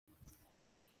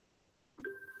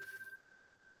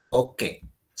Okay,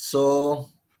 so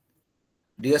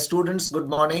dear students, good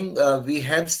morning. We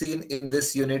have seen in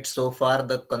this unit so far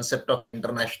the concept of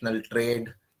international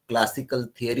trade, classical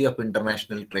theory of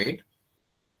international trade,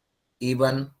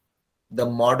 even the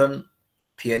modern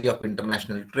theory of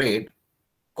international trade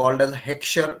called as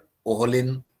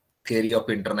Heckscher-Ohlin theory of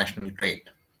international trade.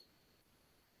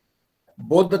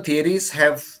 Both the theories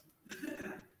have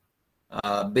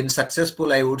been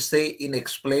successful, I would say, in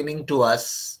explaining to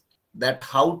us that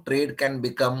how trade can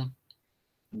become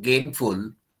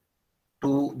gainful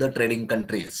to the trading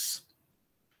countries.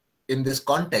 In this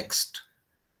context,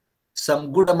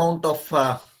 some good amount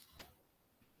of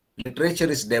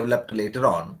literature is developed later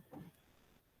on,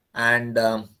 and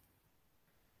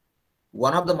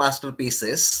one of the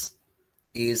masterpieces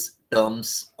is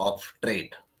terms of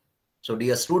trade. So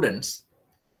dear students,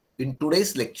 in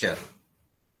today's lecture,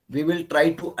 we will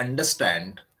try to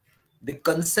understand the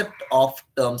concept of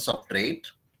terms of trade,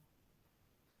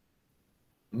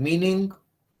 meaning,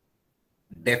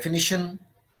 definition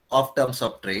of terms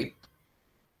of trade,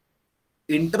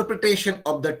 interpretation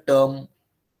of the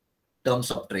terms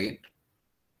of trade.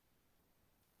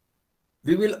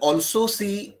 We will also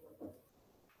see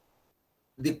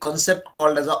the concept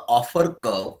called as an offer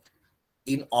curve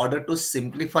in order to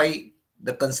simplify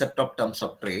the concept of terms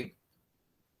of trade.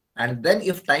 And then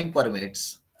if time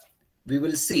permits, we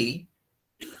will see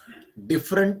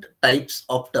different types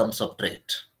of terms of trade.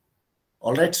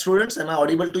 All right, students, am I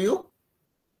audible to you?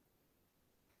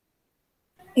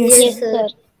 Yes, sir.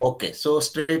 Okay, so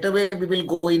straight away we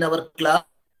will go in our class.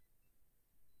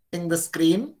 In the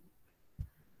screen,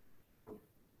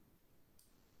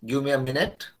 give me a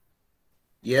minute.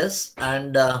 Yes,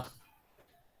 and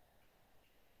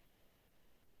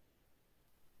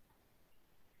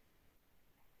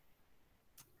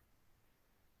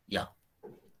yeah,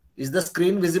 is the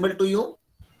screen visible to you?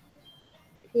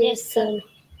 Yes, sir.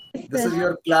 This is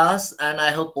your class, and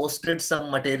I have posted some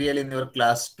material in your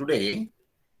class today.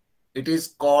 It is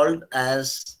called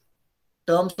as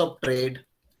terms of trade,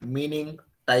 meaning,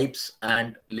 types,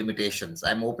 and limitations.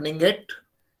 I'm opening it.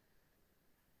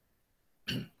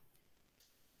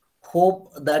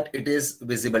 Hope that it is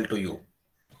visible to you.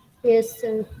 Yes,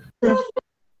 sir.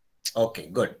 Okay,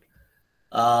 good.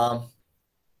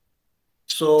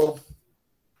 So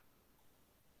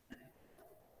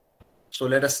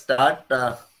let us start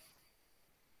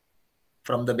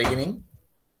from the beginning.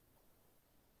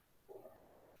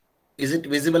 Is it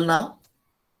visible now?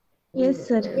 Yes,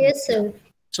 sir. Yes, sir.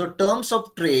 So terms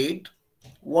of trade,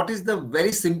 what is the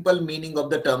very simple meaning of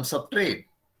the terms of trade?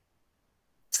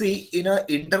 See, in an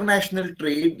international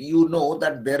trade, you know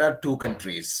that there are two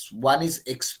countries. One is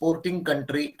exporting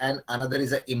country and another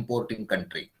is an importing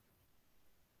country.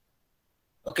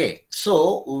 Okay,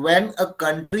 so when a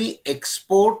country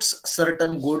exports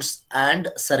certain goods and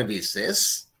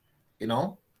services,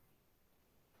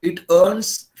 it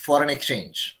earns foreign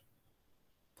exchange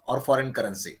or foreign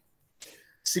currency.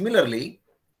 Similarly,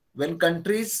 when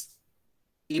countries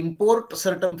import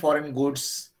certain foreign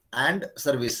goods and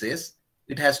services,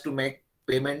 it has to make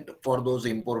payment for those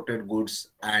imported goods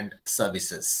and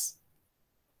services.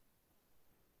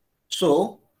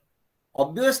 So,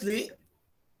 obviously,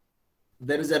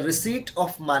 there is a receipt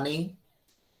of money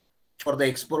for the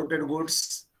exported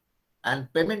goods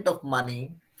and payment of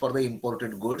money for the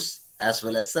imported goods as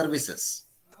well as services.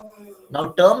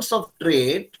 Now, terms of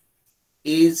trade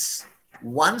is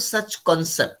one such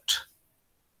concept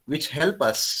which help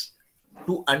us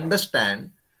to understand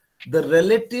the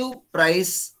relative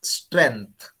price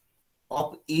strength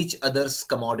of each other's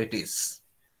commodities.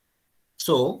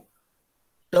 So,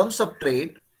 terms of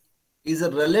trade is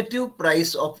a relative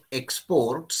price of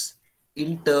exports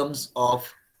in terms of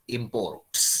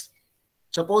imports.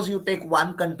 Suppose you take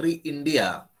one country,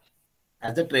 India,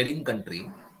 as a trading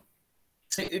country.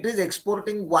 Say it is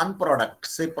exporting one product,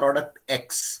 say product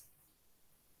X.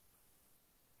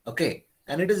 Okay,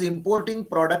 and it is importing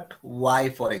product Y,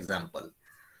 for example.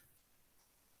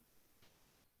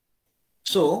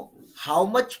 So, how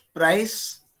much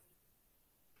price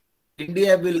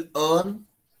India will earn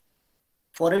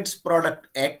for its product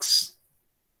X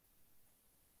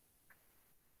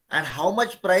and how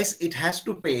much price it has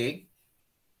to pay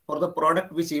for the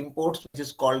product which imports, which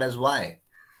is called as Y.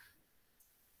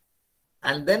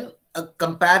 And then a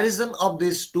comparison of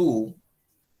these two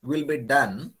will be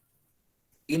done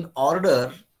in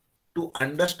order to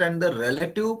understand the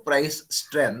relative price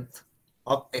strength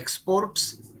of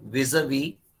exports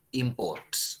vis-a-vis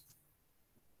imports.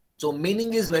 So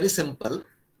meaning is very simple.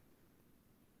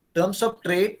 Terms of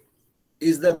trade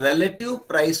is the relative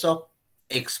price of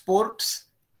exports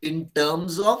in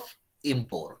terms of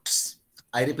imports.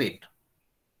 I repeat,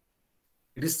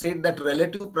 it is said that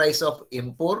relative price of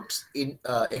imports in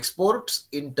exports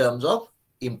in terms of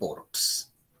imports.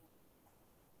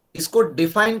 इसको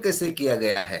define कैसे किया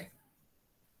गया है?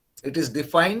 It is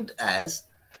defined as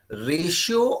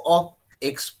ratio of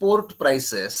export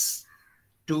prices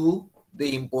to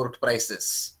the import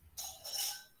prices.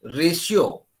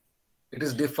 Ratio. It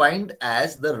is defined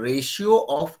as the ratio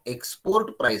of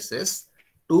export prices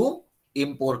to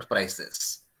import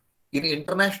prices. In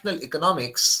international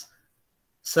economics,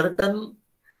 certain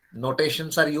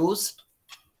notations are used.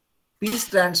 P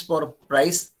stands for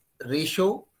price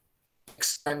ratio,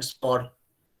 X stands for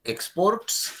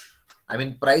exports,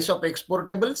 price of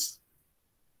exportables,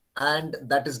 and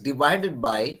that is divided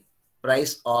by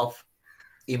price of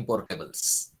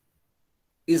importables.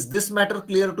 Is this matter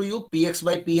clear to you? PX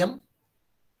by PM?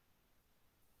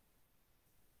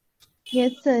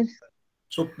 Yes, sir.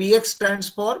 So PX stands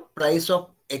for price of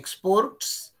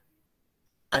exports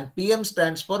and PM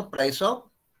stands for price of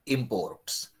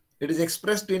imports. It is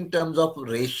expressed in terms of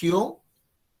ratio.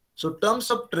 So terms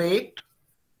of trade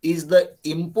is the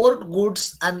import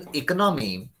goods an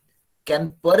economy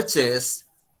can purchase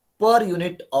per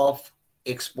unit of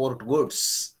export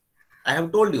goods. I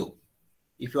have told you,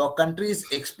 if your country is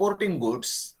exporting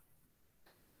goods,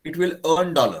 it will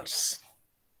earn dollars.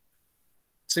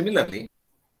 Similarly,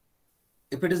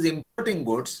 if it is importing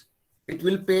goods, it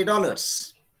will pay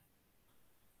dollars.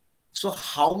 So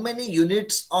how many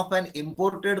units of an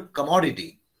imported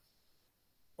commodity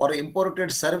or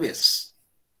imported service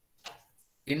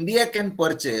India can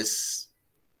purchase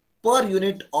per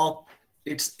unit of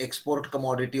its export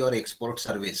commodity or export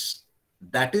service?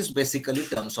 That is basically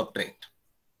terms of trade.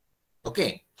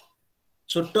 Okay.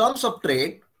 So terms of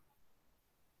trade,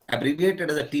 abbreviated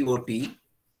as a TOT,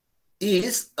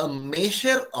 is a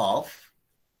measure of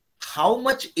how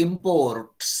much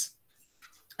imports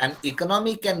an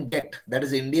economy can get, that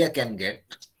is India can get,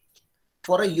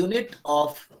 for a unit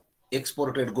of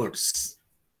exported goods.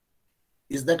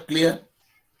 Is that clear?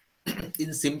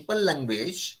 In simple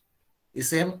language,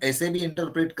 इसे हम ऐसे भी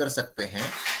interpret कर सकते हैं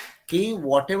कि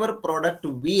whatever product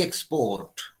we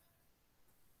export,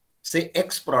 say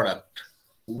X product,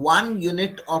 1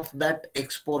 unit of that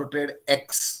exported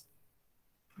X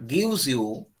gives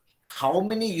you how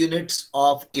many units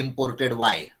of imported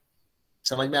Y.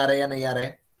 समझ में आ रहा है या नहीं आ रहा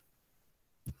है?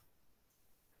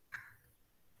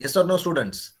 Yes or no,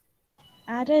 students?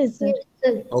 आ रहा है,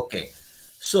 sir. Okay.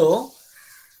 So,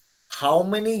 how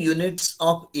many units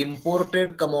of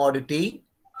imported commodity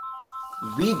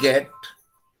we get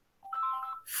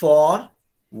for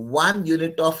 1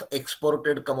 unit of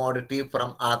exported commodity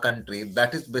from our country?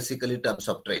 That is basically terms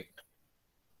of trade.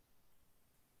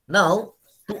 Now,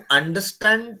 to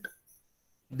understand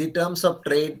the terms of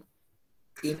trade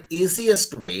in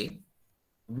easiest way,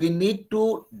 we need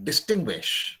to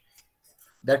distinguish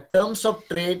that terms of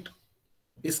trade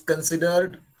is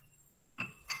considered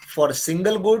for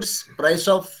single goods, price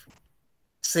of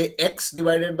say X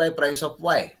divided by price of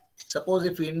Y. Suppose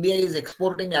if India is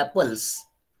exporting apples,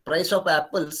 price of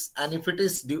apples, and if it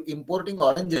is importing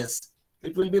oranges,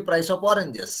 it will be price of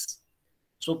oranges.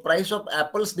 So price of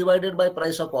apples divided by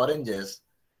price of oranges,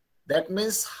 that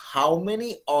means how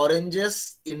many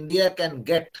oranges India can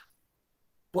get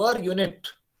per unit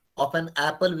of an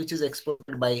apple which is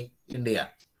exported by India.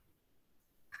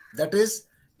 That is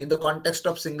in the context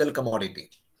of single commodity.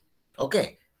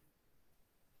 Okay.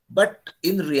 But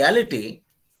in reality,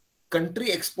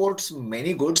 country exports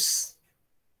many goods.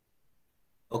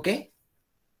 Okay.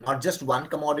 Not just one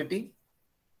commodity.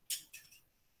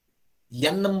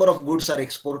 N number of goods are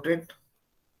exported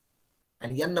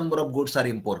and N number of goods are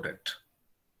imported.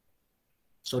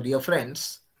 So dear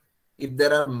friends, if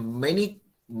there are many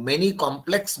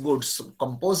complex goods,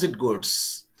 composite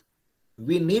goods,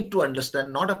 we need to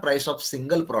understand not a price of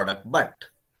single product, but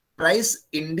price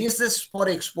indices for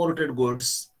exported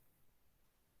goods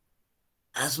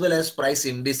as well as price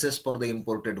indices for the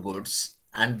imported goods.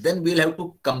 And then we'll have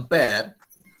to compare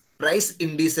price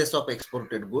indices of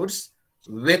exported goods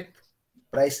with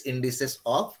price indices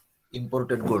of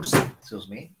imported goods. Excuse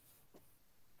me.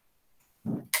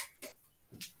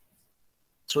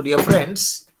 So dear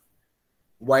friends,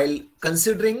 while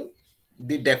considering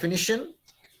the definition,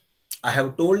 I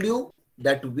have told you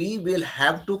that we will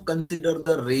have to consider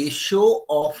the ratio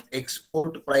of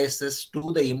export prices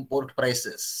to the import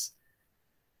prices.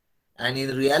 And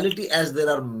in reality, as there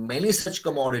are many such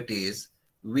commodities,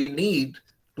 we need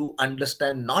to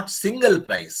understand not single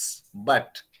price,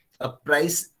 but a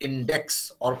price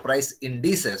index or price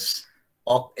indices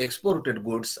of exported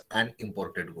goods and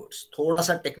imported goods. थोड़ा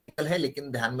सा technical है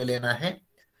लेकिन ध्यान में लेना है.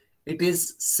 it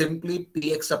is simply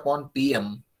PX upon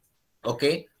PM,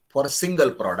 okay, for a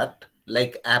single product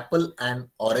like apple and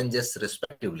oranges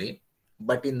respectively.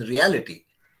 But in reality,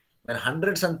 when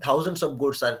hundreds and thousands of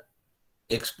goods are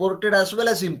exported as well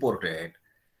as imported,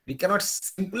 we cannot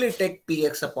simply take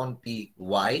PX upon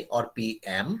PY or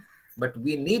PM, but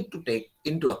we need to take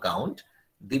into account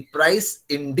the price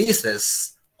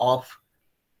indices of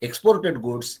exported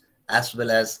goods as well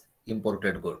as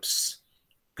imported goods.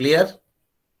 Clear?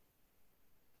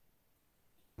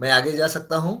 मैं आगे जा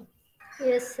सकता हूं?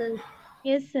 Yes, sir.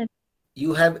 Yes, sir.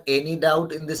 You have any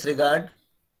doubt in this regard?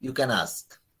 You can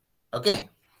ask. Okay.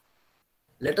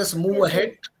 Let us move Yes, sir.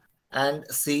 ahead and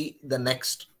see the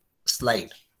next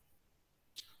slide.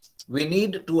 We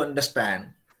need to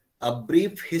understand a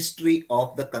brief history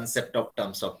of the concept of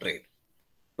terms of trade.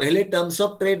 पहले terms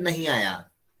of trade नहीं आया,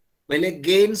 पहले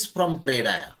gains from trade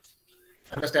आया.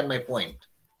 Understand my point?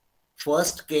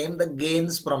 First came the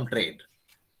gains from trade.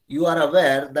 You are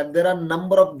aware that there are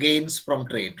number of gains from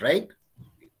trade, right?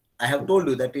 I have told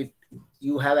you that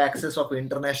you have access of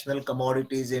international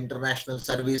commodities, international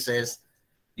services.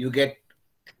 You get,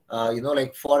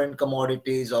 like foreign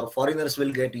commodities, or foreigners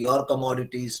will get your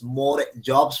commodities. More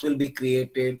jobs will be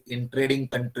created in trading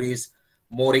countries.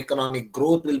 More economic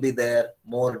growth will be there.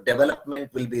 More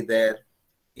development will be there.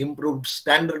 Improved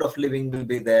standard of living will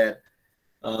be there.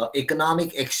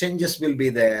 Economic exchanges will be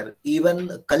there.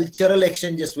 Even cultural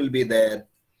exchanges will be there.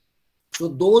 So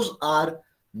those are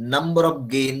number of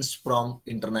gains from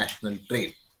international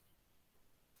trade.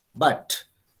 But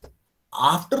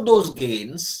after those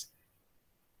gains,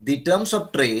 the terms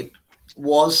of trade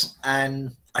was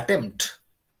an attempt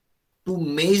to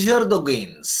measure the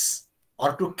gains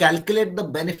or to calculate the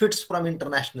benefits from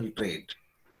international trade.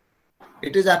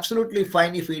 It is absolutely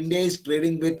fine if India is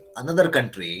trading with another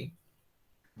country,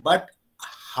 but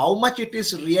how much it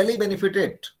is really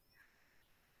benefited?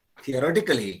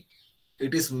 Theoretically,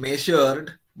 it is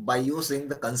measured by using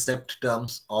the concept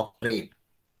terms of trade.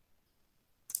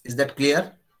 Is that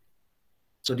clear?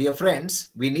 So dear friends,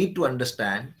 we need to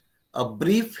understand a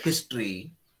brief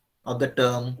history of the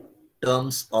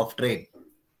terms of trade.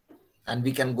 And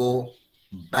we can go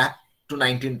back to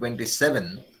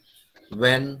 1927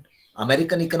 when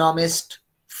American economist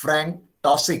Frank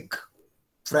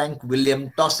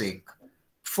William Taussig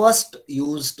first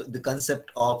used the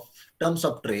concept of terms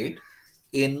of trade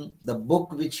in the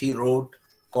book which he wrote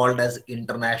called as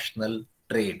International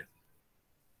Trade.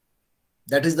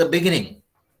 That is the beginning.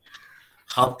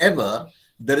 However,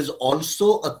 there is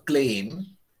also a claim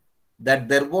that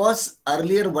there was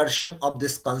earlier version of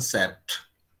this concept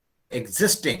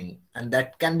existing, and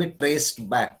that can be traced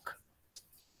back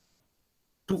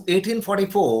to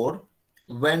 1844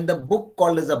 when the book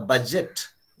called as a Budget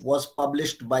was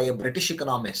published by a British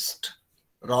economist,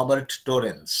 Robert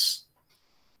Torrens.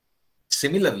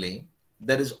 Similarly,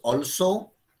 there is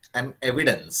also an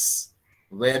evidence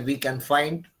where we can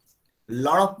find a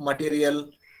lot of material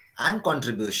and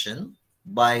contribution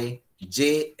by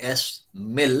J.S.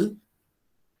 Mill,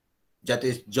 that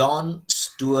is John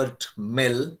Stuart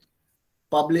Mill,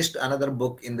 published another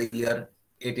book in the year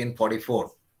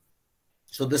 1844.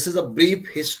 So this is a brief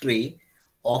history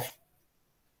of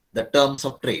the terms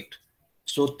of trade.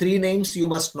 So 3 names you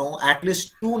must know. At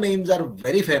least 2 names are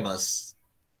very famous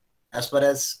as far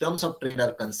as terms of trade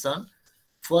are concerned.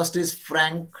 First is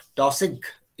Frank Taussig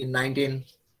in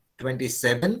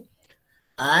 1927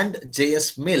 and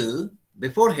J.S. Mill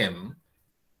before him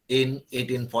in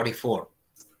 1844.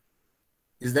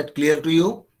 Is that clear to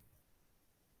you?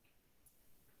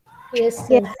 Yes,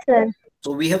 sir. Yes, sir.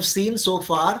 So we have seen so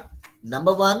far,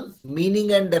 number 1,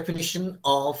 meaning and definition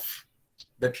of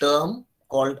the term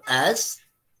called as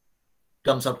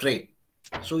terms of trade.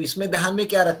 So इसमें ध्यान में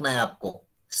क्या रखना है आपको?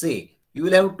 Say, you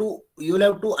will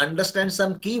have to understand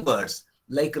some keywords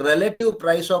like relative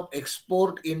price of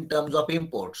export in terms of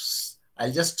imports.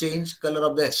 I'll just change color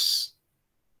of this.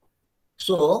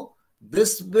 So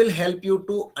this will help you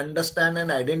to understand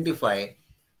and identify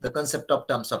the concept of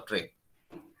terms of trade.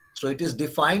 So it is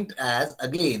defined as,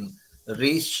 again,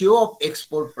 ratio of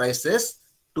export prices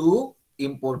to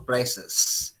import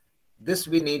prices. This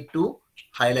we need to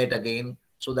highlight again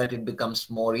so that it becomes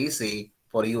more easy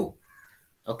for you.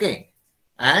 Okay.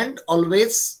 And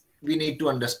always we need to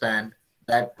understand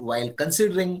that while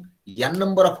considering n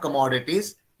number of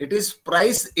commodities, it is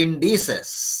price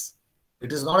indices.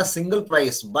 It is not a single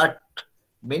price, but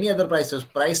many other prices,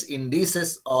 price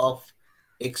indices of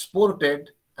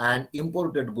exported and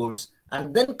imported goods,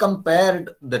 and then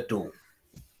compared the two.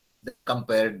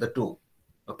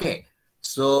 Okay.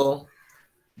 So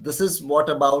this is what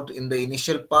about in the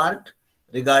initial part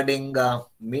regarding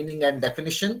meaning and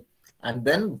definition. and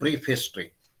then brief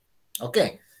history.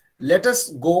 Okay, let us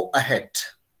go ahead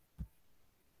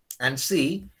and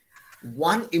see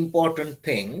one important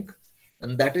thing,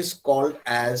 and that is called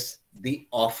as the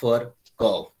offer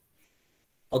curve.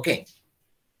 Okay,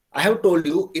 I have told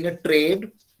you in a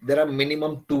trade there are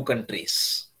minimum 2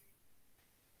 countries.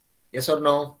 Yes or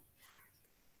no?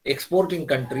 Exporting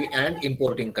country and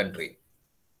importing country.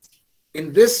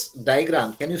 In this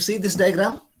diagram, can you see this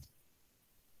diagram?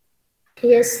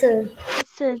 Yes, sir. Yes,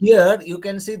 sir. Here you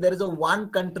can see there is a one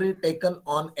country taken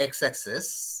on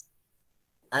x-axis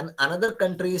and another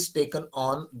country is taken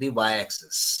on the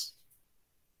y-axis.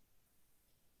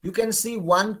 You can see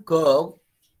one curve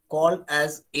called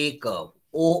as A curve,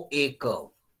 OA curve.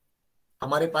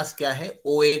 हमारे पास क्या है?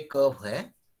 OA curve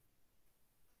है.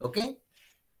 Okay,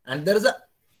 and there is a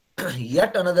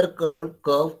yet another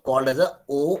curve called as a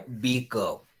OB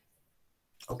curve.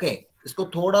 Okay, इसको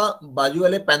थोड़ा बाजू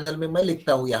वाले panel में मैं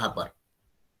लिखता हूं यहां पर.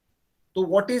 तो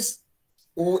what is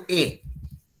OA?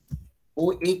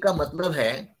 OA का मतलब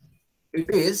है it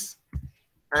is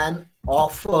an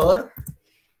offer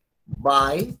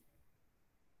by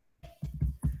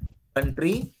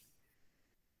country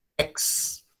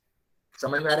X.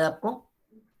 समझ में आ रहा है आपको?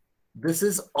 This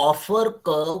is offer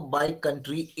curve by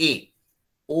country A.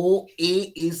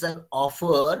 OA is an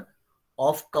offer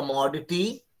of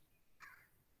commodity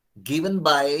given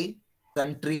by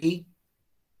country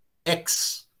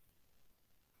X.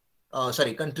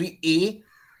 Country A,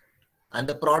 and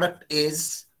the product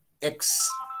is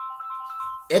X.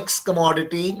 X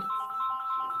commodity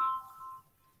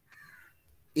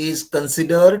is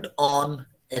considered on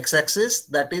x-axis,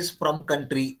 that is from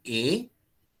country A.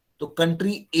 So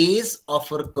country A's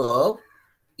offer curve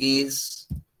is,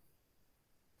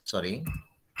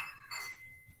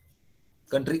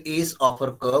 country A's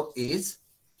offer curve is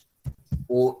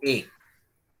OA.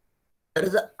 There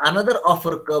is another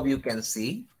offer curve you can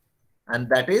see, and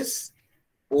that is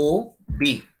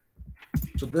OB.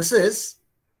 So this is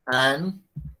an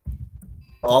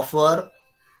offer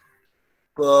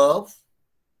curve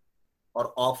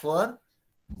or offer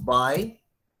by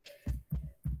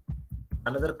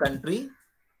another country.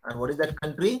 And what is that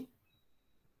country?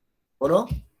 Follow?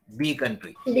 B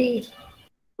country. D.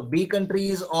 So B country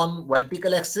is on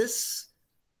vertical axis,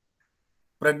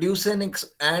 producing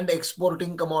and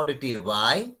exporting commodity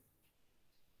Y.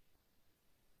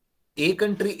 A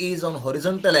country is on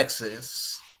horizontal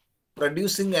axis,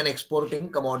 producing and exporting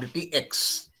commodity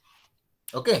X.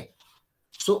 Okay.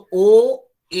 So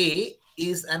OA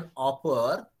is an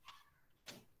offer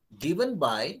given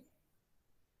by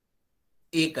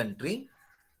A country.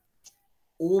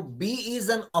 OB is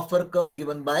an offer curve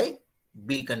given by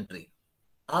B country.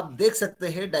 आप देख सकते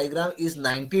हैं diagram is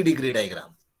 90 degree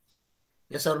diagram.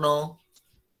 Yes or no?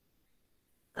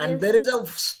 And Yes, there is a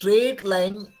straight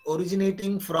line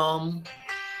originating from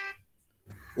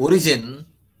origin,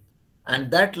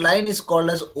 and that line is called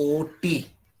as OT.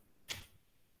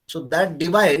 So that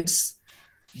divides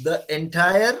the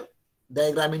entire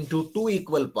diagram into 2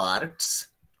 equal parts,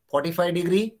 45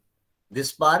 degree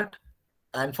this part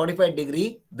and 45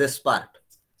 degree this part.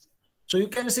 So you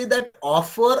can see that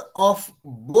offer of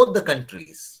both the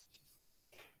countries,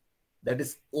 that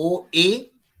is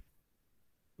OA,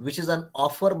 which is an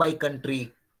offer by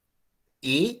country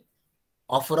A,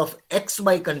 offer of X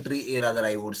by country A rather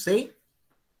I would say,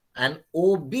 and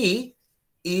OB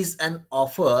is an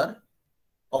offer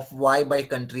of Y by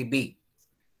country B.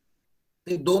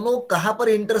 तो दोनों कहां पर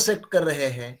intersect कर रहे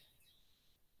हैं?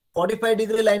 45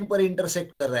 degree line पर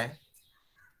intersect कर रहे हैं.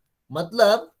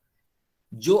 मतलब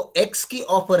जो X की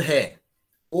ऑफर है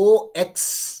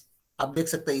OX, आप देख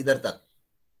सकते हैं इधर तक,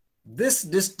 this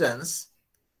distance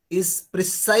is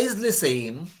precisely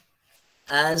same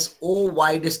as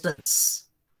OY distance.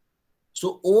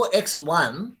 So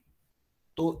OX1,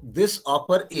 so this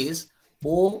offer is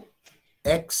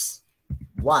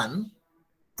OX1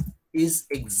 is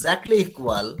exactly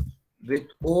equal with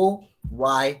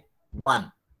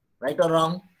OY1. Right or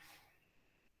wrong?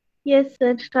 yes,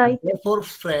 sir. Right. Therefore,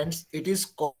 friends, it is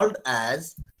called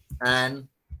as an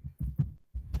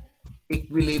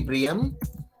equilibrium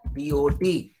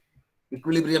TOT,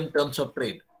 equilibrium terms of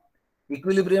trade.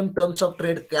 Equilibrium terms of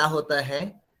trade क्या होता है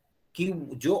कि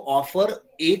जो offer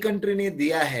a country ने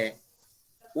दिया है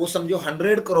वो समझो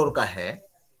 100 करोड़ का है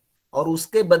और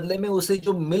उसके बदले में उसे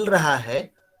जो मिल रहा है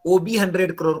वो भी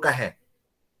 100 करोड़ का है.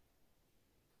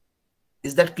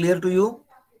 Is that clear to you?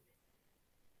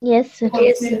 Yes, sir.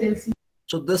 Yes, sir.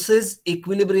 So this is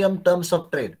equilibrium terms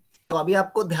of trade. तो अभी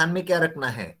आपको ध्यान में क्या रखना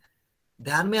है?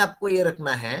 ध्यान में आपको ये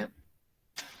रखना है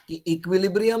कि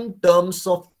equilibrium terms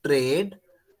of trade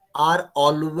are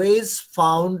always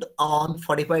found on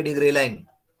 45-degree line.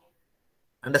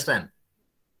 Understand?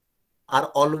 Are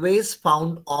always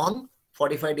found on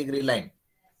 45-degree line.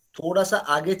 थोड़ा सा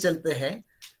आगे चलते हैं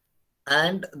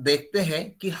and देखते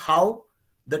हैं कि how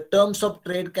the terms of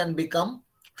trade can become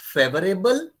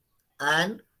favorable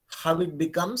and how it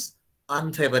becomes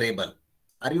unfavorable.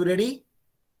 Are you ready?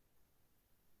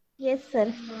 Yes,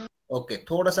 sir. Okay,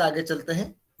 थोड़ा सा आगे चलते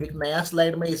हैं. एक नया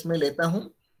स्लाइड में इसमें लेता हूं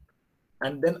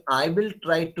and then I will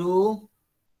try to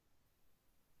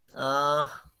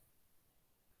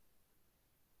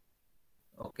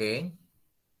okay.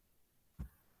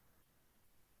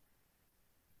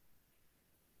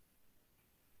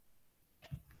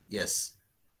 Yes.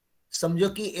 समझो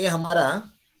कि ये हमारा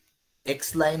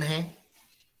एक्स लाइन है.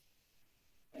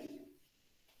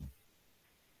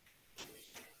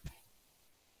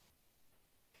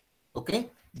 Okay,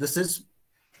 this is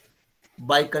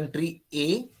by country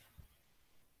A,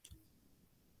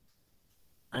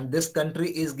 and this country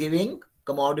is giving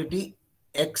commodity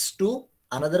X to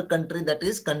another country, that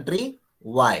is country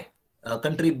Y,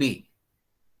 country B.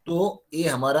 तो ये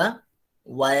हमारा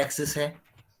Y axis है,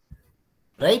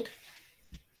 right?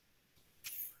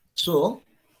 So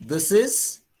this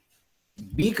is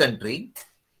B country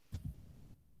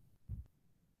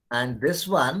and this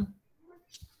one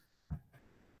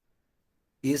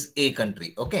is A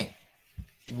country. Okay,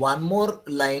 one more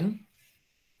line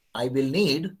I will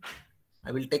need.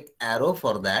 I will take arrow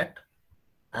for that,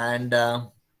 and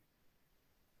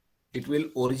it will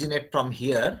originate from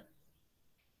here,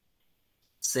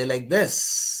 say like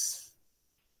this,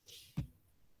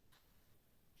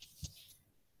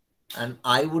 and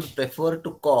I would prefer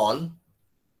to call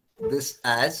this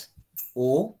as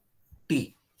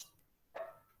OT,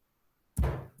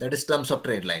 that is terms of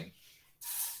trade line.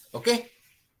 Okay,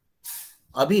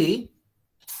 अभी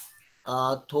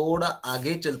थोड़ा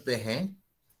आगे चलते हैं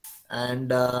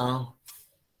and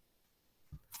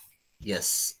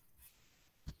yes,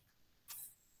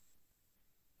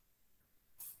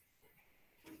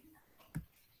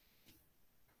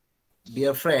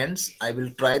 dear friends, I will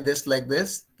try this like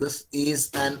this. This is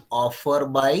an offer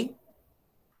by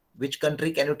which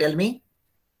country? Can you tell me?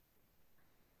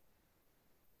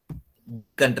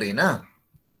 Country, na?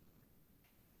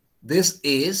 This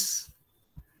is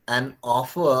an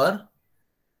offer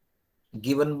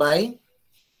given by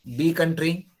B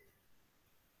country.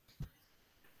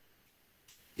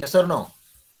 Yes or no?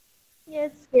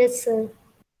 Yes. Yes, sir.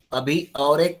 अभी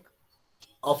और एक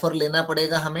offer लेना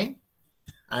पड़ेगा हमें,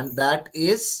 and that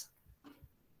is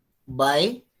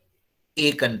by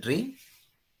A country.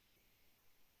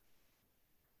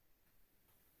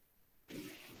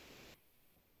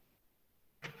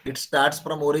 It starts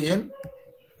from origin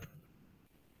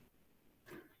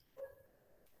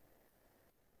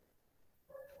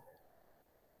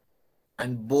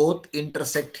and both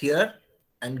intersect here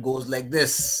and goes like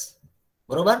this.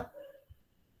 बरोबर?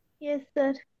 Yes,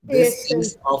 sir. This Yes, sir.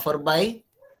 is offer by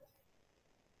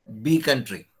B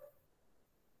country.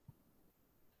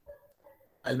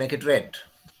 I'll make it red.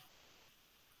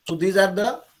 So these are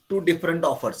the two different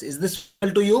offers. Is this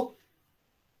equal to you?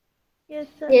 Yes,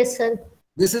 sir. Yes, sir.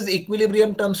 This is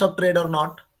equilibrium terms of trade or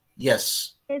not?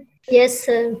 Yes. Yes. Yes,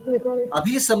 sir. Because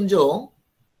अभी समझो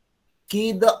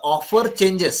कि the offer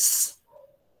changes.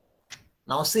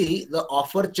 Now see, the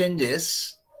offer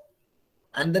changes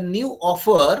and the new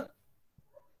offer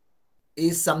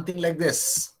is something like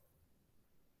this.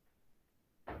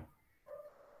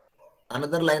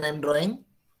 Another line I'm drawing.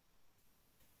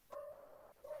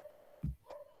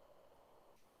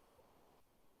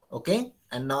 Okay,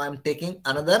 and now I'm taking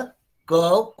another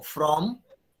curve from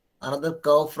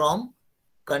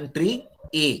country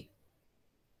A.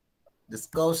 This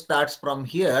curve starts from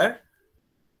here.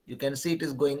 You can see it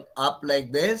is going up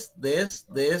like this, this,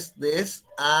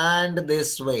 and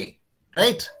this way,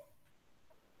 right?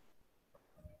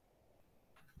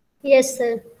 yes,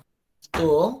 sir.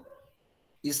 तो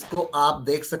इसको आप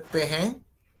देख सकते हैं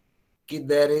कि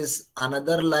there is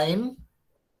another line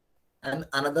and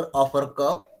another offer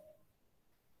curve.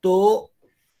 तो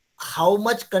how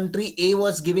much country A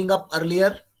was giving up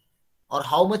earlier, or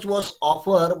how much was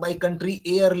offered by country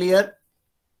A earlier?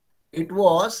 It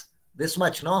was this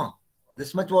much, no?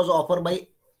 This much was offered by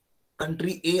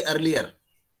country A earlier.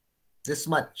 This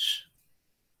much.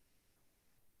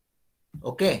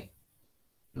 Okay.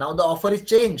 Now the offer is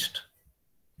changed.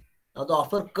 Now the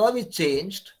offer curve is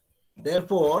changed.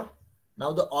 Therefore,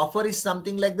 now the offer is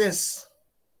something like this.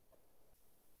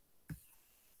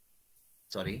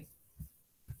 Sorry.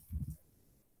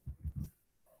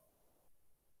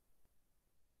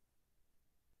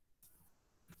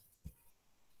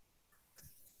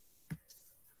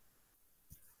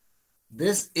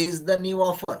 This is the new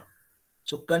offer.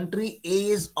 So country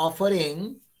A is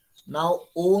offering now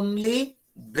only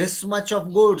this much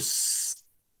of goods.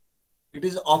 It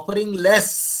is offering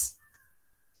less.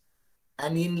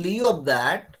 And in lieu of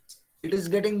that, it is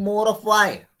getting more of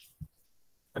Y.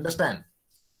 Understand?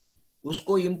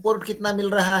 उसको import कितना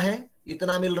मिल रहा है?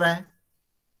 इतना मिल रहा है.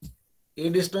 ये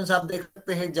distance आप देख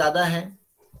सकते हैं ज्यादा है.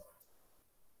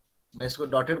 मैं इसको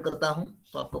डॉटेड करता हूं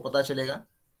तो आपको पता चलेगा.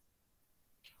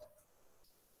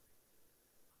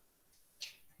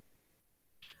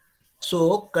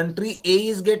 So country A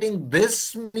is getting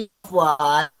this many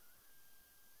Y,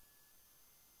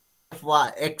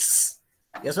 X.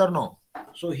 Yes or no?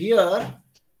 So here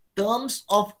terms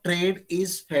of trade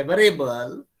is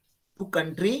favorable to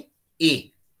country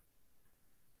A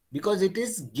because it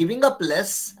is giving up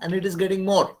less and it is getting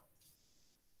more.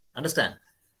 Understand?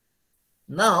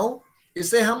 Now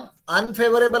इसे हम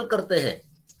unfavorable करते हैं.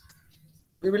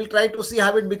 We will try to see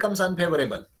how it becomes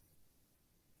unfavorable.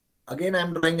 Again, I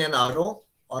am drawing an arrow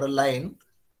or a line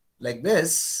like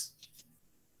this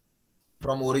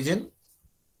from origin.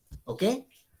 Okay,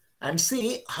 and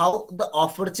see how the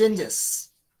offer changes.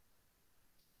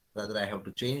 Rather, I have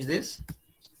to change this.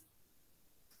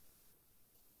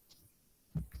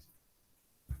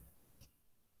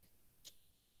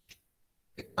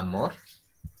 One more.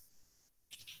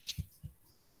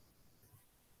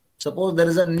 Suppose there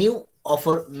is a new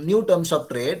offer, new terms of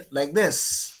trade like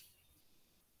this.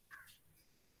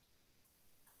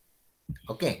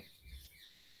 Okay.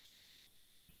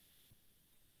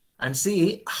 And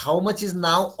see how much is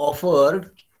now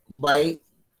offered by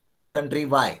country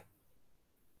Y.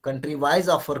 Country Y's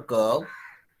offer curve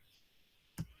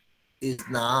is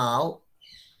now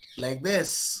like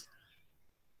this.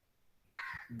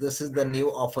 This is the new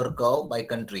offer curve by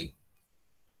country.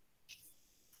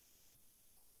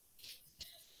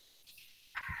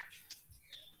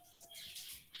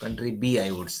 Country B,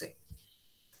 I would say.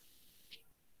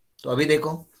 So अभी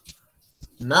देखो.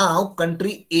 Now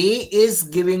country A is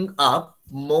giving up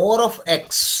more of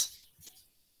X.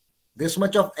 This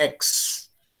much of X.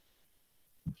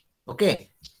 Okay.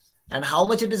 And how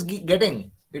much it is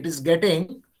getting? It is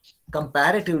getting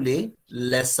comparatively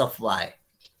less of Y.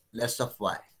 Less of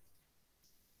Y.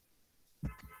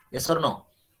 Yes or no?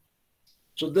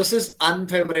 So this is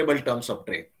unfavorable terms of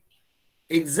trade.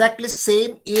 Exactly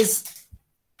same is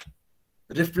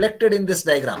reflected in this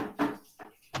diagram.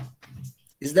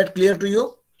 Is that clear to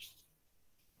you?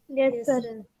 Yes, Yes, sir.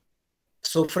 sir.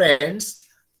 So friends,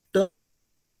 a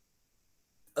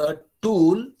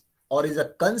tool or is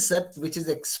a concept which is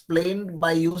explained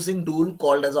by using tool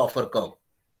called as offer curve.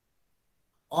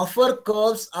 Offer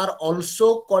curves are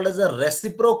also called as a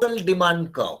reciprocal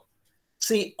demand curve.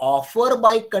 See, offer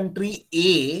by country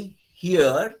A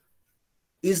here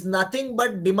is nothing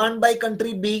but demand by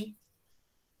country B.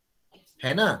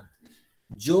 है ना?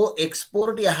 जो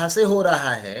export यहां से हो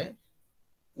रहा है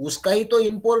उसका ही तो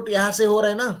इंपोर्ट यहां से हो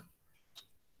रहा है ना.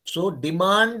 So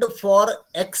demand for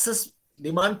X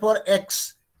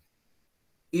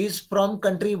is from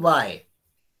country Y.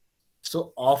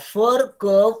 So offer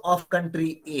curve of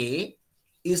country A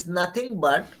is nothing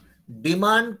but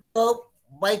demand curve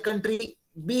by country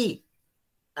B,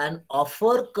 and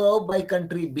offer curve by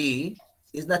country B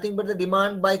is nothing but the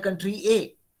demand by country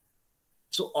A.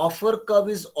 So offer curve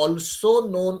is also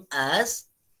known as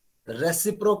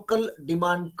reciprocal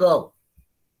demand curve.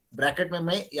 Bracket में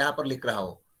मैं यहां पर लिख रहा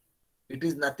हूं. It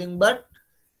is nothing but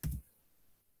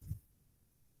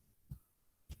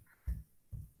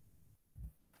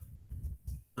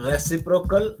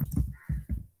reciprocal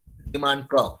demand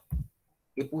curve.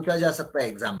 ये पूछा जा सकता है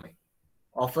एग्जाम में.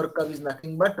 Offer curve is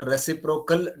nothing but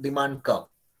reciprocal demand curve.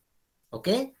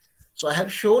 Okay, so I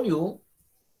have shown you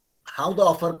how the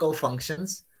offer curve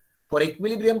functions. For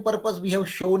equilibrium purpose, we have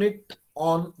shown it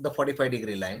on the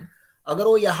 45-degree line. अगर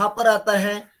वो यहां पर आता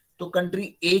है तो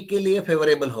country ए के लिए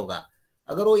favourable होगा.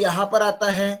 अगर वो यहां पर आता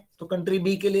है तो कंट्री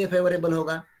बी के लिए फेवरेबल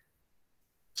होगा.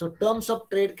 So terms of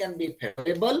trade can be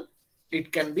favorable,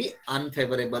 it can be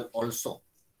unfavorable also.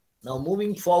 Now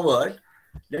moving forward,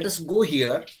 let us go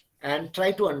here and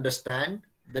try to understand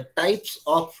the types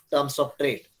of terms of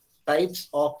trade. Types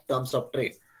of terms of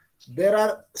trade. There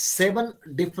are 7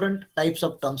 different types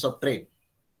of terms of trade.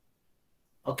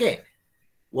 Okay.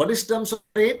 What is terms of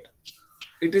trade?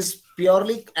 It is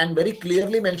purely and very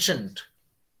clearly mentioned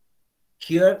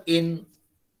here in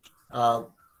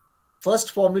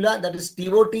first formula, that is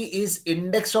TOT is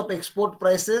index of export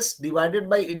prices divided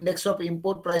by index of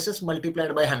import prices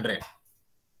multiplied by 100.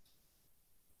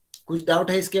 कुछ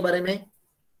doubt है इसके बारे में?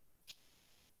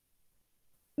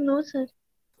 No, sir.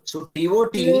 So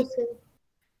TOT No, sir.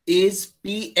 is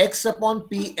Px upon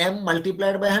Pm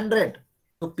multiplied by 100.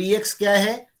 तो Px क्या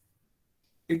है?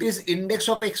 It is index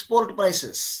of export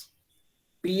prices.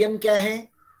 Pm क्या है?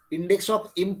 Index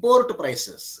of import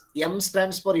prices. M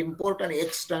stands for import and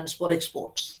X stands for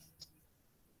exports.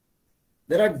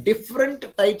 There are different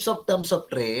types of terms of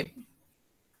trade.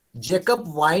 Jacob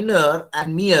Weiner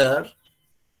and Meyer,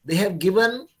 they have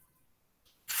given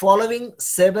following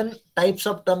 7 types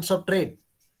of terms of trade.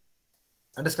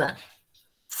 Understand?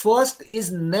 First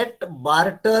is net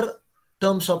barter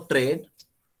terms of trade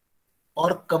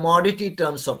और commodity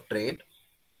terms of trade.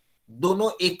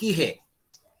 दोनों एक ही है.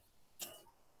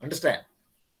 Understand?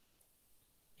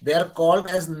 They are called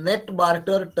as net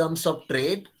barter terms of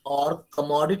trade or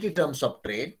commodity terms of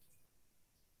trade.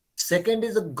 Second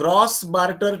is the gross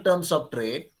barter terms of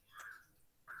trade.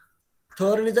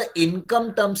 Third is the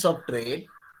income terms of trade.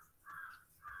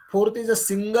 Fourth is the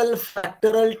single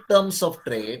factorial terms of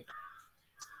trade.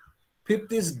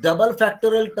 Fifth is double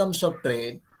factorial terms of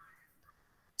trade.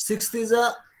 Sixth is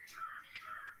a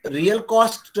real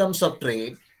cost terms of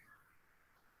trade.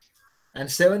 And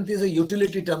seventh is a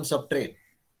utility terms of trade.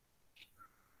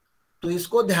 तो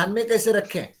इसको ध्यान में कैसे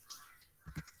रखें?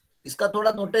 इसका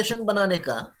थोड़ा notation बनाने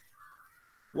का.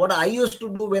 What I used to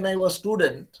do when I was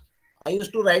student, I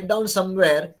used to write down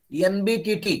somewhere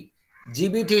NBTT,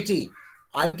 GBTT,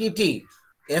 ITT,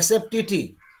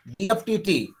 SFTT,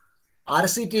 DFTT,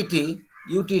 RCTT,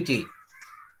 UTT.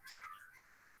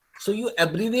 So you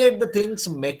abbreviate the things,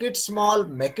 make it small,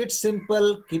 make it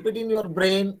simple, keep it in your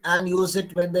brain and use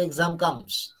it when the exam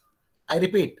comes. I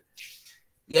repeat,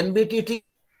 NBTT,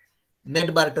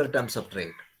 net barter terms of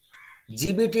trade.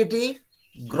 GBTT,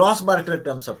 gross barter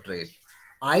terms of trade.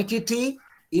 ITT,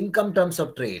 income terms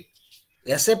of trade.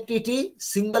 SFTT,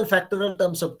 single factorial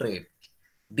terms of trade.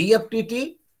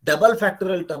 DFTT, double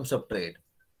factorial terms of trade.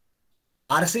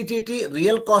 RCTT,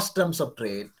 real cost terms of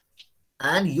trade.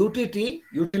 And UTT,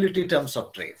 utility terms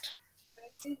of trade.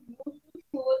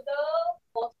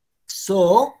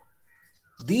 So,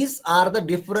 these are the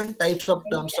different types of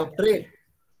terms of trade.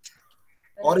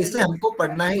 और इसे हमको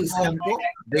पढ़ना है, इसे हमको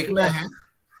देखना है.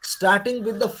 Starting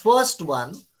with the first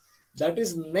one, that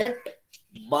is net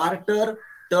barter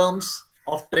terms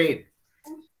of trade.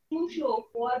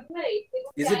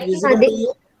 Is it visible to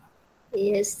you?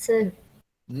 Yes, sir.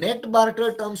 Net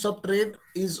barter terms of trade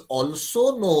is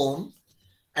also known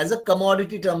as a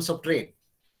commodity terms of trade.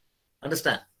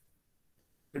 Understand?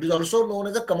 It is also known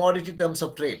as a commodity terms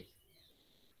of trade.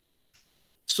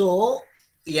 So,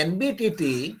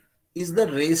 NBTT is the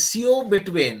ratio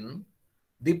between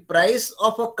the price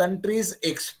of a country's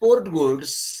export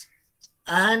goods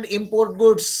and import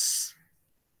goods.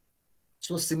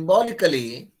 So,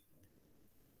 symbolically,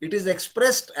 it is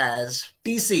expressed as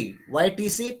TC. Why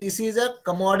TC? TC is a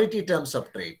commodity terms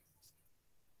of trade.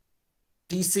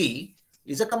 TC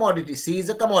is a commodity. C is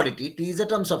a commodity. T is a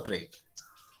terms of trade.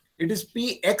 It is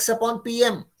PX upon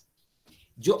PM.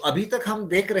 जो अभी तक हम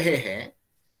देख रहे हैं,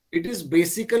 it is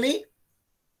basically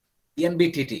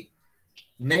NBTT,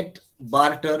 net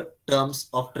barter terms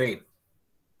of trade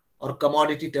or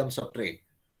commodity terms of trade.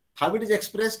 How it is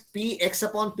expressed? PX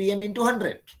upon PM into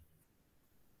 100,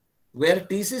 where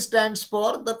TC stands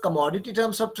for the commodity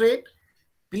terms of trade,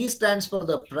 P stands for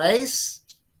the price,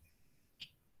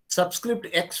 subscript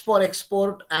X for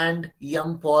export and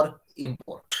M for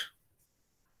import.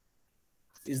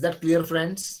 Is that clear,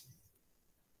 friends?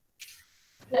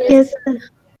 Yes, sir.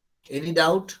 Any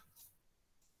doubt?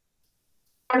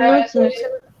 No, sir.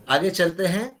 आगे चलते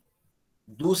हैं,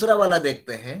 दूसरा वाला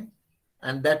देखते हैं,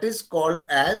 and that is called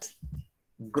as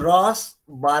gross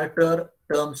barter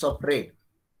terms of trade,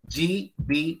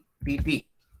 GBTT.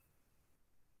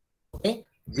 Okay?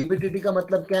 GBTT का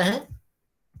मतलब क्या है?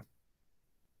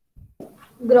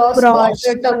 Gross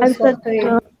barter terms Sir. of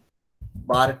trade.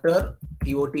 Barter,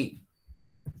 TOT.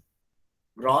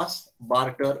 Gross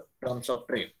barter terms of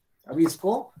trade. अभी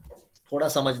इसको थोड़ा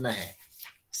समझना है.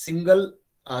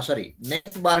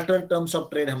 Net barter terms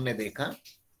of trade हमने देखा.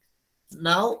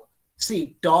 Now,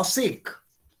 see, Taussig,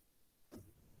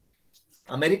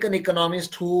 American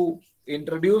economist who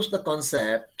introduced the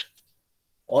concept,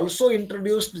 also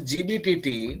introduced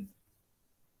GBTT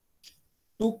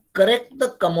to correct the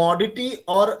commodity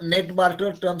or net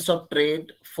barter terms of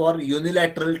trade for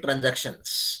unilateral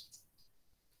transactions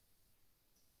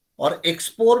or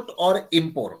export or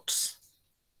imports.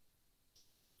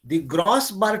 The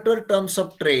gross barter terms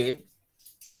of trade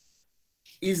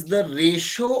is the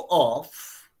ratio of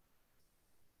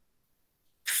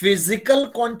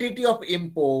physical quantity of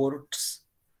imports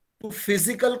to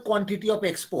physical quantity of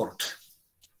export.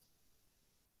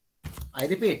 I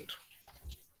repeat,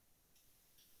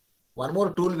 one more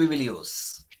tool we will use.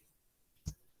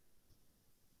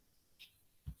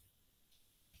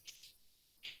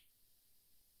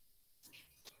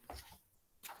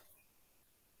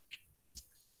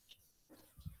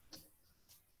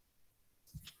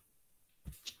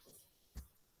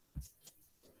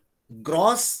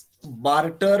 Gross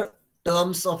barter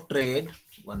terms of trade.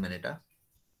 1 minute.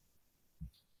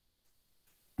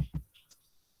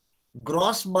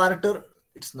 Gross barter,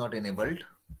 it's not enabled.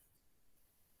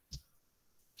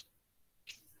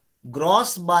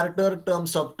 Gross barter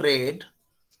terms of trade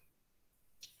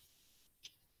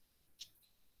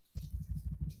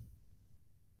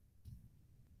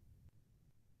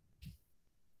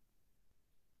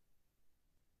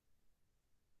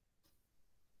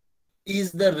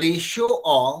is the ratio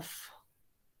of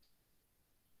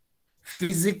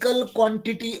physical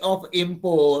quantity of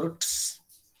imports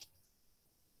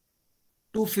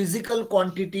to physical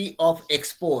quantity of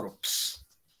exports.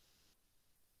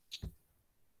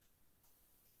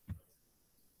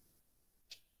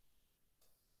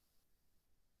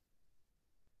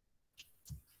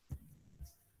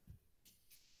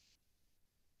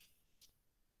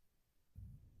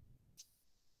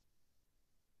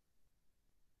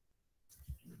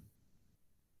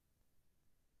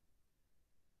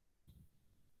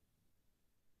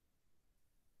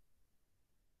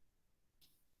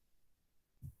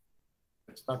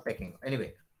 It's not taking.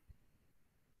 Anyway.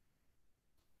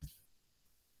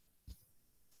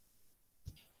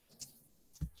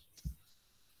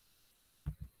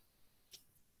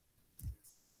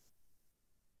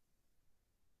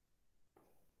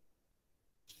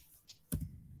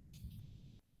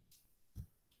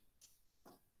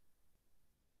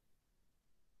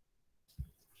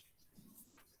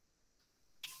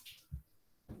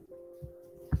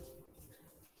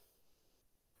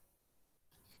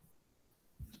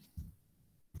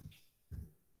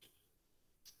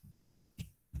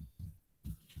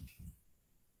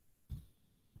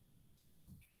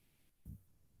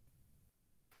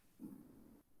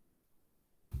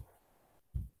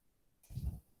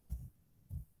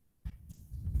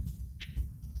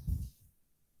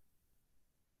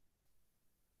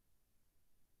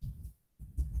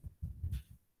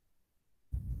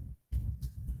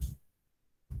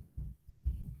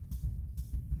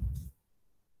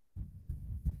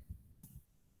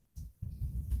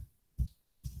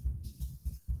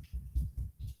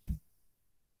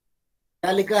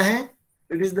 क्या लिखा है?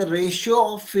 It is the ratio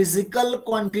of physical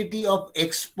quantity of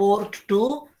export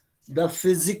to the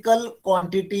physical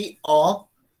quantity of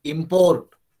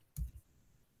import.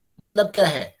 मतलब क्या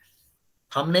है?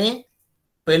 हमने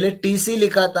पहले TC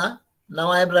लिखा था. Now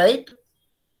I am right.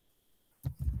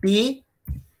 T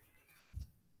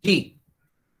T.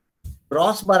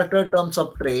 Gross barter terms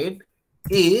of trade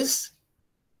is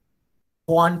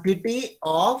quantity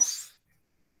of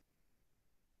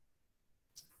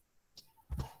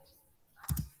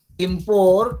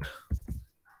import,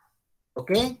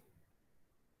 okay,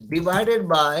 divided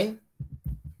by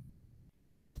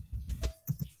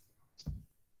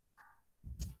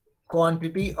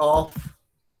quantity of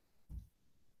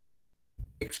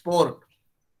export,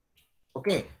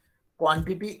 okay,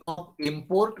 quantity of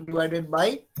import divided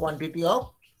by quantity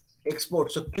of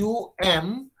export. So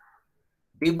QM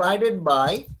divided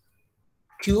by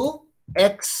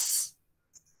QX.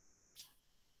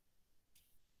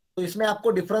 तो इसमें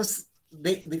आपको difference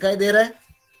दिखाई दे रहा है?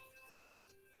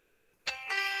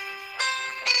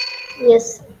 Yes.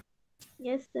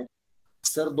 Yes, sir.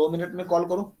 Sir 2 minute में call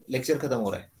करो, lecture खत्म हो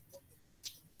रहा है.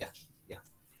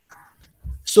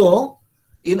 सो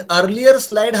इन अर्लियर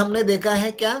स्लाइड हमने देखा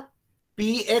है क्या?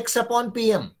 PX upon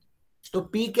PM. तो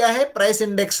P क्या है? प्राइस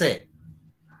इंडेक्स है.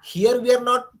 Here we are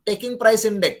not taking price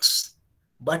index,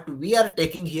 but we are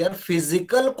taking here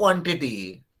physical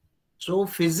quantity. So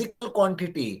physical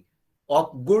quantity of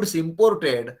goods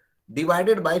imported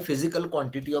divided by physical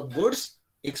quantity of goods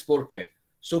exported.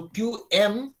 So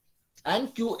QM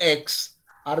and QX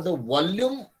are the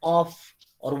volume of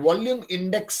or volume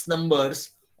index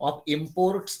numbers of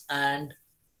imports and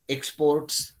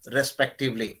exports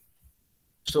respectively.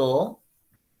 So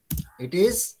it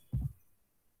is,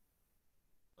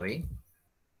 sorry,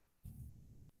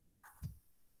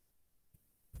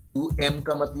 QM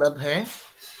का मतलब है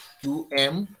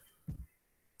QM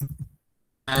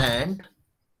and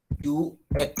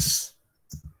QX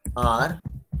are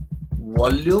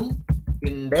volume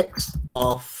index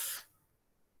of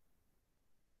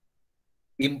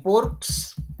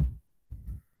imports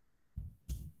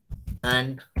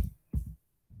and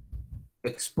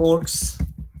exports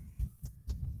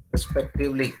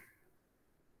respectively.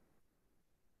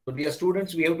 So dear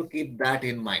students, we have to keep that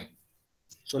in mind.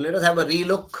 So let us have a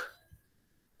relook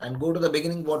and go to the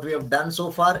beginning what we have done so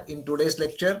far in today's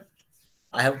lecture.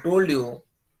 I have told you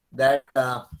that,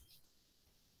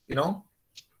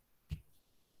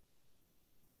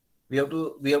 we have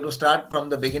to start from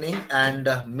the beginning, and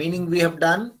meaning we have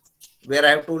done, where I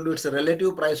have told you it's a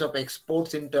relative price of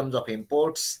exports in terms of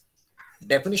imports.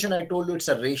 Definition, I told you it's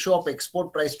a ratio of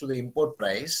export price to the import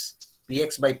price,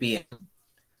 PX by PM.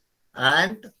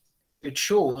 And it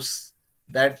shows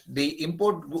that the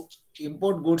import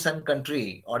goods and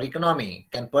country or economy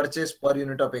can purchase per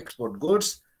unit of export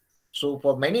goods. So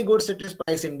for many goods, it is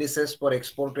price indices for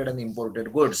exported and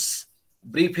imported goods.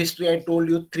 Brief history, I told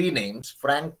you three names: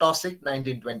 Frank Taussig,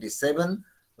 1927,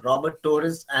 Robert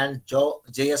Torres, and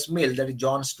J.S. Mill, that is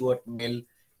John Stuart Mill,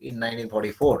 in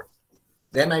 1944.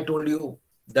 Then I told you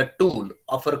the tool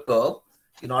offer curve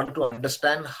in order to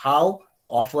understand how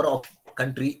offer of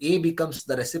country A becomes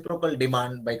the reciprocal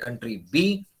demand by country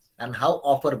B, and how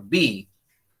offer B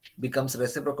becomes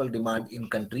reciprocal demand in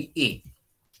country A.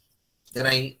 Then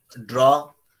I drew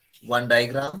one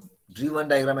diagram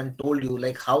and told you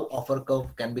like how offer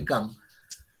curve can become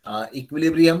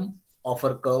equilibrium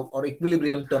offer curve or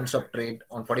equilibrium terms of trade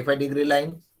on 45-degree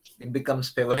line. It becomes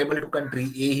favorable to country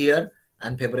A here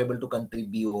and favorable to country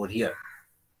B over here.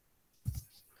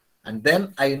 And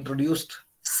then I introduced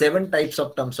 7 types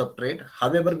of terms of trade.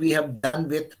 However, we have done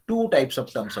with 2 types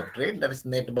of terms of trade, that is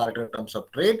net barter terms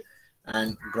of trade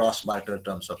and gross barter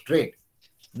terms of trade.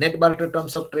 Net barter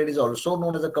terms of trade is also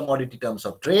known as a commodity terms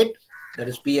of trade, that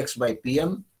is PX by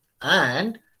PM,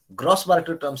 and gross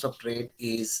barter terms of trade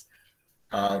is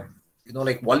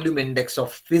like volume index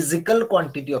of physical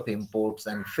quantity of imports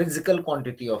and physical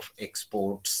quantity of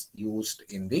exports used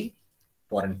in the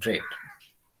foreign trade.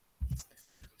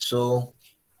 So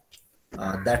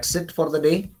that's it for the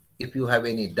day. If you have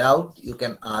any doubt, you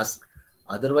can ask.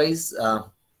 Otherwise,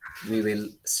 we will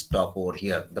stop over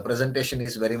here. The presentation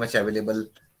is very much available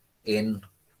in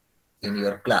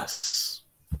your class.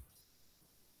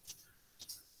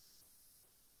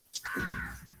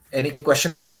 Any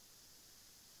question?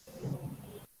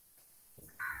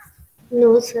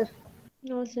 No, sir.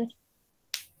 No, sir.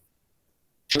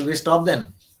 Should we stop then?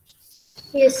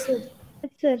 Yes, sir.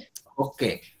 Yes, sir.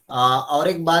 Okay और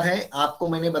एक बात है, आपको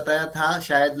मैंने बताया था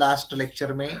शायद last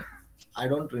lecture में, आई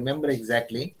डोंट रिमेम्बर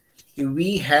एग्जैक्टली, कि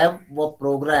वी हैव वो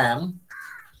programme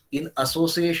in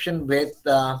association with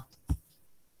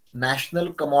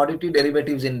national commodity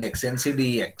derivatives index,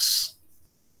 NCDEX.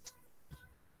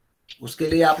 उसके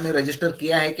लिए आपने रजिस्टर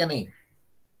किया है क्या?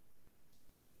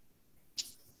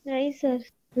 नहीं sir.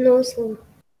 No sir.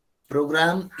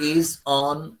 Programme is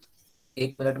on.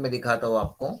 1 minute में दिखाता हूँ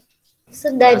आपको.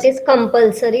 Sir that is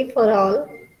compulsory for all.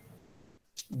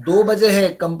 2 बजे है,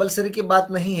 कंपल्सरी की बात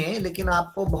नहीं है, लेकिन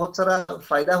आपको बहुत सारा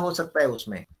फायदा हो सकता है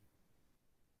उसमें.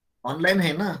 ऑनलाइन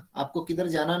है ना, आपको किधर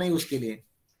जाना नहीं उसके लिए.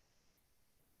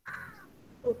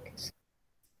 Okay.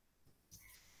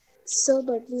 So,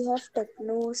 but we have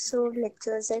techno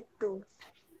lectures at 2.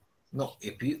 No,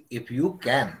 if you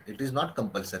can, it is not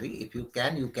compulsory. If you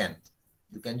can, you can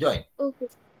join. Okay,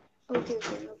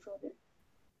 no problem.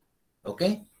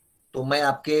 Okay, तो मैं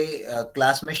आपके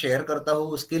क्लास में शेयर करता हूँ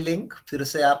उसकी लिंक. फिर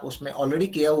से आप उसमें ऑलरेडी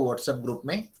किया हो व्हाट्सएप ग्रुप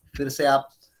में, फिर से आप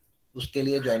उसके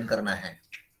लिए ज्वाइन करना है.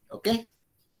 Okay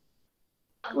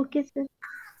Okay, sir.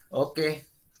 Okay,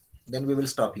 then we will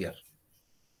stop here.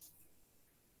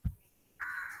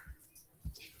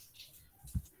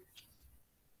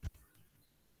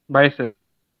 Bye, sir.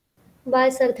 Bye,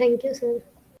 sir. Thank you, sir.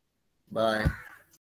 Bye.